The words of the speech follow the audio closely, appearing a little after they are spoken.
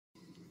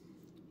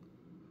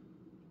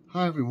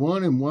Hi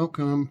everyone, and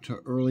welcome to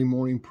early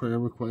morning prayer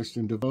requests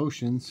and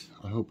devotions.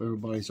 I hope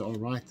everybody's all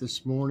right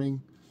this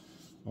morning.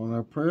 On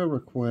our prayer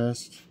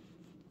request,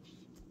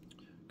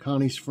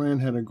 Connie's friend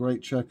had a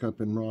great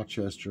checkup in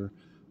Rochester.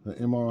 The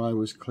MRI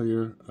was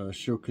clear.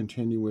 She'll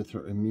continue with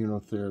her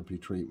immunotherapy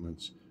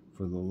treatments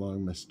for the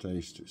lung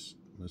metastasis.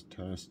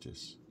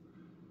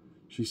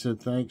 She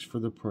said thanks for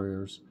the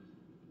prayers.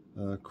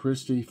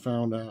 Christy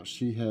found out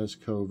she has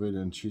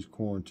COVID and she's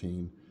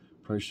quarantined.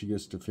 Pray she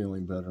gets to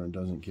feeling better and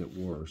doesn't get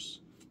worse.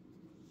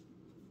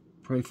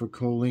 Pray for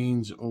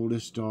Colleen's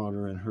oldest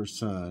daughter and her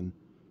son.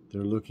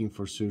 They're looking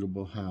for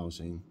suitable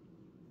housing.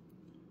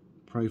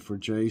 Pray for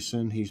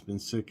Jason. He's been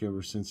sick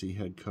ever since he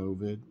had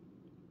COVID.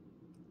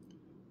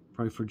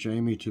 Pray for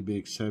Jamie to be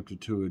accepted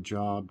to a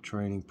job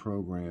training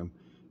program.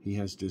 He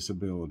has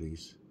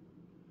disabilities.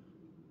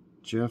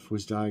 Jeff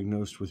was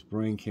diagnosed with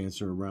brain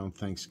cancer around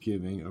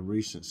Thanksgiving. A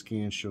recent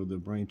scan showed the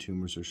brain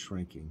tumors are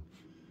shrinking.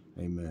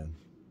 Amen.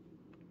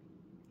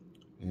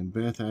 And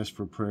Beth asked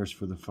for prayers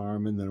for the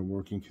firemen that are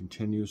working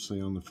continuously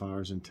on the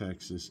fires in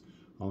Texas.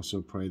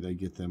 Also pray they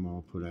get them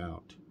all put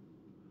out.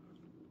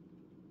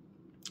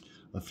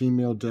 A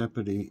female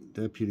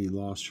deputy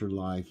lost her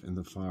life in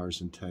the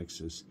fires in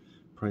Texas.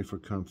 Pray for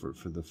comfort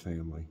for the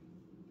family.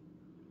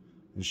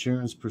 And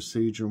Sharon's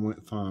procedure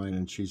went fine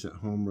and she's at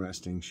home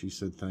resting. She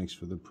said thanks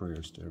for the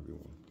prayers to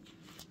everyone.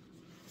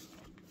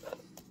 Okay.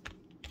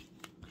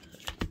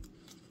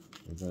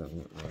 Well, that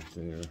went right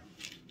there.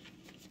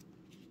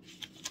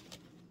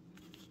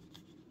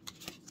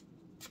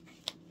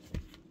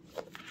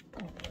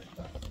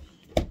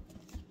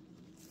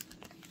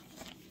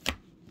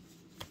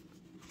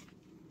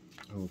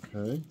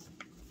 Okay,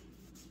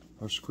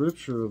 our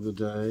scripture of the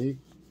day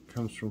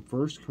comes from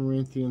 1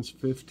 Corinthians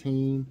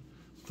 15,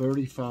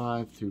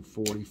 35 through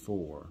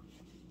 44.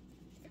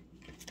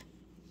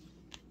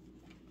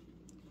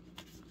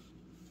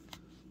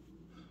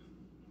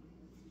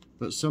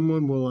 But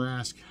someone will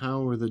ask,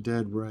 how are the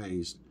dead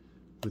raised?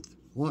 With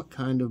what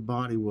kind of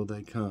body will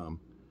they come?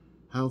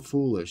 How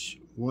foolish!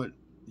 What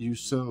you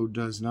sow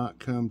does not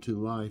come to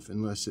life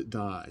unless it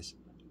dies.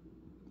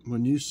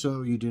 When you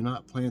sow, you do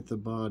not plant the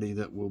body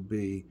that will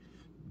be,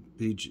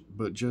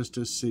 but just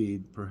a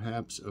seed,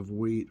 perhaps of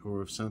wheat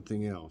or of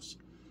something else.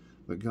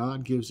 But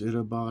God gives it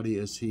a body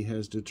as He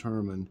has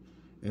determined,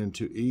 and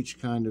to each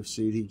kind of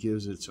seed He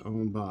gives its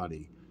own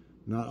body.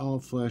 Not all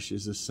flesh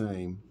is the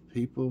same.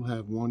 People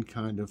have one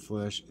kind of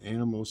flesh,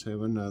 animals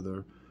have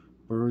another,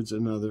 birds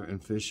another,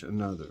 and fish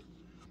another.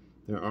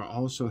 There are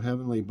also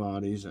heavenly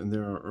bodies, and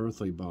there are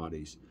earthly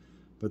bodies.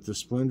 But the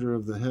splendor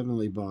of the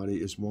heavenly body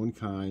is one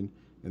kind,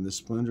 and the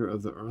splendor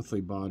of the earthly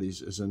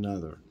bodies is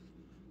another.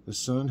 The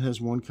sun has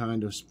one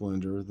kind of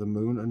splendor, the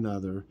moon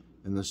another,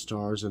 and the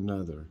stars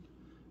another.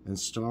 And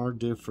star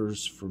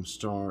differs from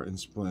star in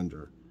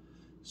splendor.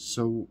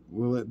 So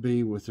will it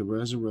be with the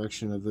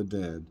resurrection of the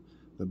dead.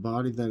 The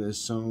body that is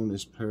sown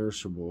is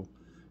perishable,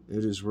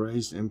 it is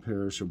raised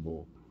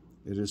imperishable.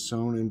 It is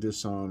sown in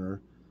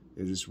dishonor,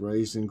 it is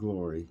raised in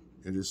glory.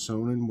 It is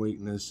sown in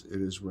weakness,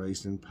 it is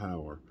raised in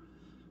power.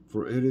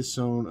 For it is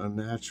sown a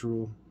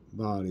natural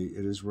body,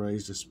 it is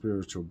raised a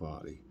spiritual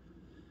body.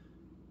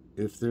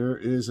 If there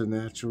is a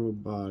natural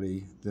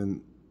body,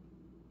 then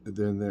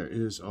there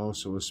is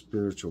also a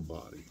spiritual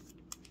body.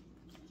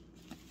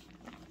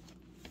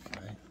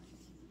 Okay.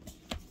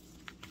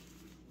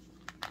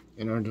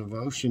 And our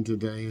devotion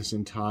today is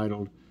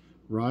entitled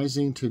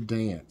Rising to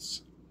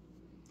Dance.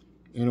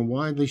 In a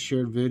widely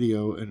shared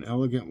video, an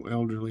elegant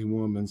elderly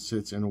woman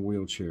sits in a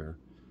wheelchair.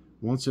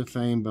 Once a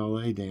famed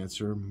ballet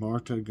dancer,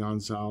 Marta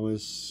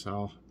Gonzalez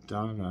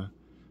Saldana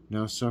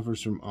now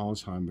suffers from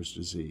Alzheimer's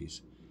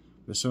disease.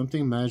 But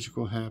something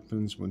magical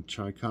happens when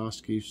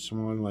Tchaikovsky's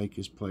Swan Lake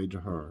is played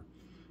to her.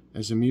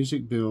 As the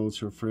music builds,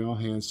 her frail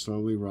hands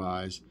slowly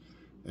rise,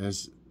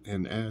 as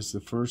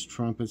the first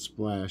trumpets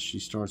blast, she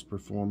starts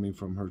performing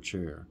from her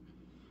chair.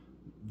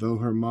 Though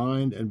her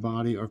mind and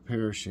body are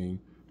perishing,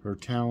 her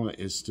talent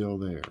is still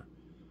there.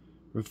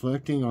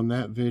 Reflecting on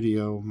that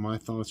video, my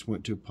thoughts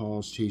went to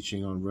Paul's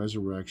teaching on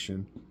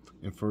resurrection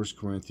in 1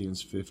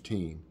 Corinthians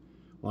 15.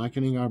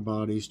 Likening our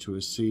bodies to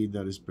a seed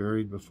that is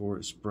buried before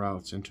it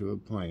sprouts into a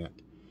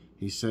plant,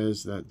 he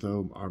says that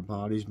though our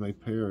bodies may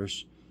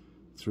perish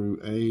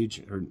through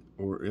age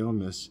or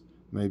illness,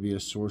 may be a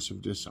source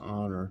of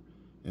dishonor,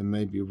 and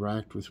may be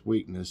racked with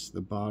weakness,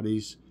 the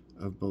bodies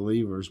of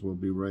believers will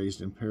be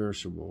raised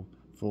imperishable,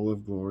 full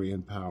of glory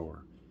and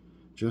power.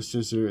 Just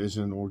as there is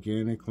an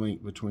organic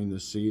link between the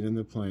seed and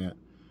the plant,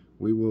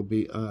 we will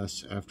be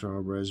us after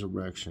our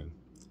resurrection.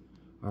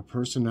 Our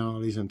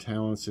personalities and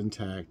talents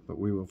intact, but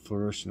we will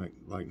flourish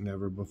like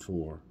never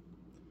before.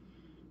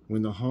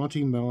 When the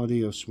haunting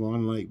melody of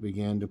Swan Lake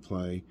began to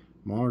play,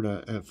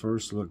 Marta at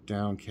first looked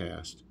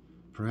downcast,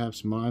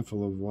 perhaps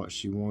mindful of what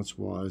she once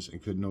was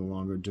and could no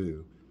longer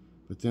do.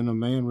 But then a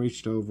man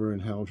reached over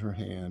and held her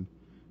hand,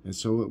 and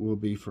so it will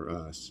be for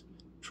us.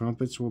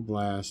 Trumpets will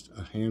blast,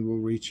 a hand will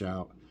reach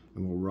out,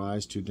 and will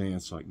rise to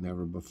dance like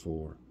never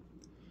before.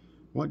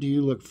 What do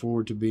you look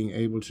forward to being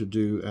able to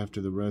do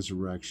after the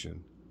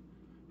resurrection?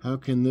 How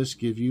can this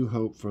give you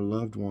hope for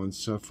loved ones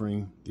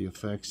suffering the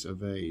effects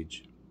of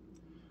age?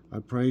 I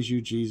praise you,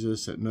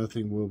 Jesus, that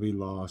nothing will be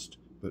lost,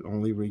 but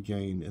only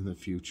regained in the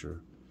future.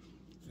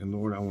 And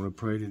Lord, I want to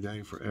pray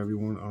today for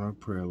everyone on our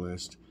prayer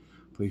list.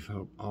 Please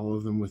help all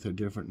of them with their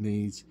different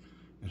needs,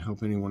 and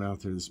help anyone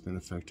out there that's been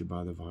affected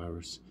by the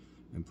virus.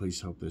 And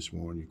please help this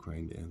war in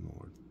Ukraine to end,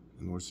 Lord.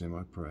 In the Lord's name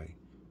I pray.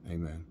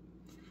 Amen.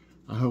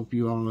 I hope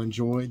you all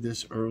enjoyed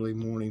this early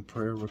morning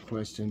prayer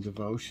request and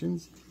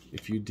devotions.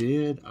 If you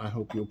did, I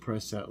hope you'll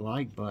press that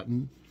like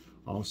button.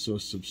 Also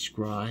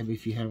subscribe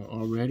if you haven't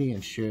already,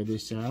 and share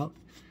this out.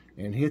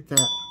 And hit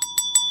that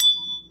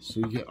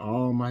so you get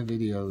all my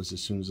videos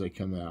as soon as they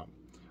come out.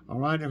 All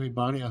right,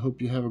 everybody, I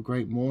hope you have a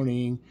great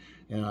morning,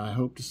 and I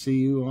hope to see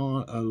you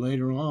on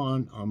later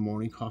on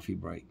Morning Coffee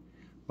Break.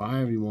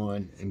 Bye,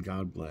 everyone, and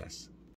God bless.